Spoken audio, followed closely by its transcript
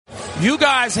You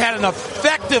guys had an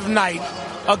effective night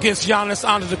against Giannis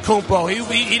Antetokounmpo.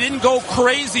 He didn't go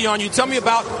crazy on you. Tell me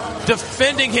about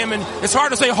defending him, and it's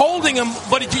hard to say holding him,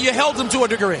 but you held him to a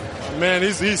degree. Man,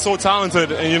 he's so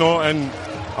talented, and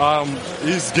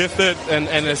he's gifted,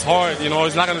 and it's hard.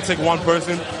 It's not going to take one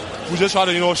person. We just try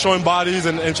to show him bodies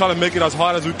and try to make it as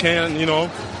hard as we can,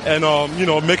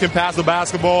 and make him pass the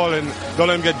basketball and don't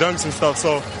let him get dunks and stuff.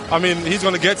 So he's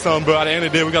going to get some, but at the end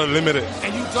of the day, we got to limit it.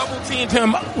 And you double teamed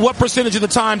him. What percentage of the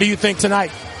time do you think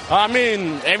tonight?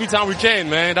 Every time we can,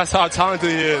 man. That's how talented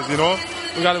he is. We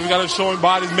got to show him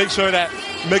bodies, make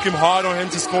him hard on him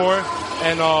to score,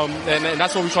 and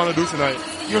that's what we're trying to do tonight.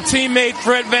 Your teammate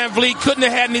Fred VanVleet couldn't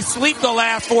have had any sleep the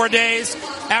last 4 days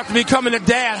after becoming a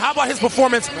dad. How about his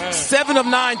performance? Man. 7 of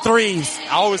 9 threes.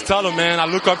 I always tell him, man, I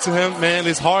look up to him, man.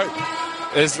 His heart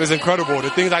is incredible.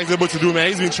 The things that he's able to do, man.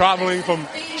 He's been traveling from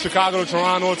Chicago to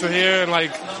Toronto to here, and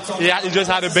he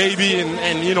just had a baby,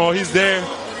 and he's there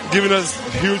giving us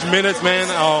huge minutes, man.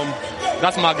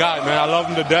 That's my guy, man. I love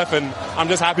him to death, and I'm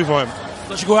just happy for him.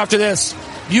 Let's go after this.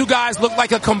 You guys look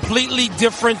like a completely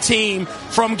different team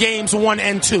from games 1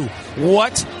 and 2.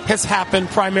 What has happened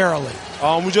primarily?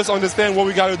 We just understand what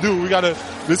we got to do.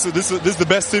 This is the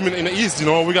best team in the East.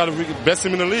 We got the best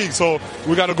team in the league. So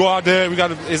we got to go out there.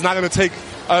 It's not going to take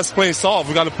us playing soft.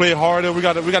 We got to play harder. We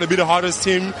got to be the hardest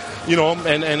team.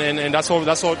 And that's what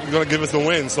going to give us the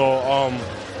win. So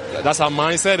that's our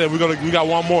mindset, and we got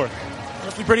one more.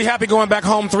 Must be pretty happy going back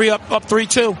home up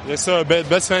 3-2. Yes, sir.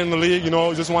 Best fan in the league.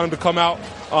 Just want him to come out.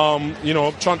 Trying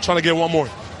to get one more.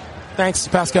 Thanks,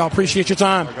 Pascal. Appreciate your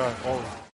time. Oh my God.